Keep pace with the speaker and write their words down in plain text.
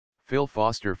Phil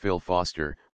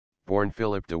Foster, born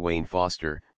Philip DeWayne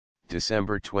Foster,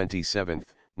 December 27,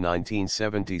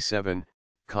 1977,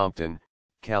 Compton,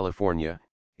 California,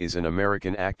 is an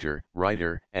American actor,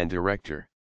 writer, and director.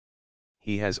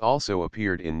 He has also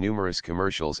appeared in numerous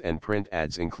commercials and print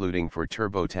ads including for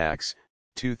TurboTax,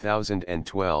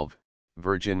 2012,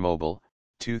 Virgin Mobile,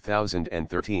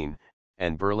 2013,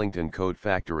 and Burlington Coat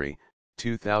Factory,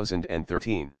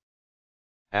 2013.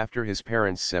 After his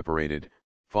parents separated,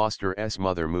 Foster's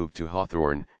mother moved to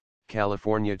Hawthorne,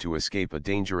 California to escape a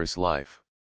dangerous life.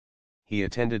 He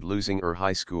attended Losinger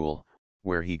High School,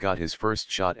 where he got his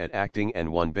first shot at acting and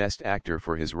won Best Actor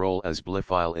for his role as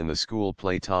Blifil in the school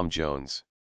play Tom Jones.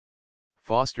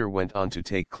 Foster went on to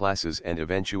take classes and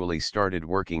eventually started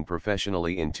working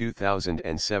professionally in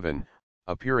 2007,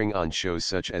 appearing on shows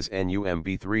such as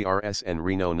NUMB3RS and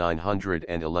Reno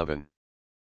 911.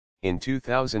 In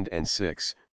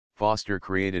 2006, Foster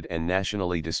created and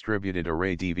nationally distributed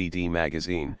Array DVD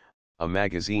Magazine, a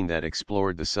magazine that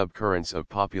explored the subcurrents of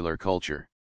popular culture.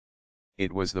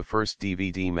 It was the first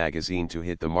DVD magazine to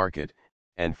hit the market,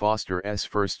 and Foster's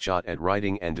first shot at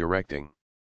writing and directing.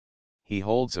 He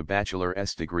holds a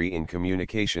bachelor's degree in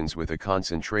communications with a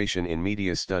concentration in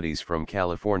media studies from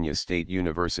California State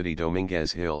University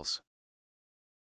Dominguez Hills.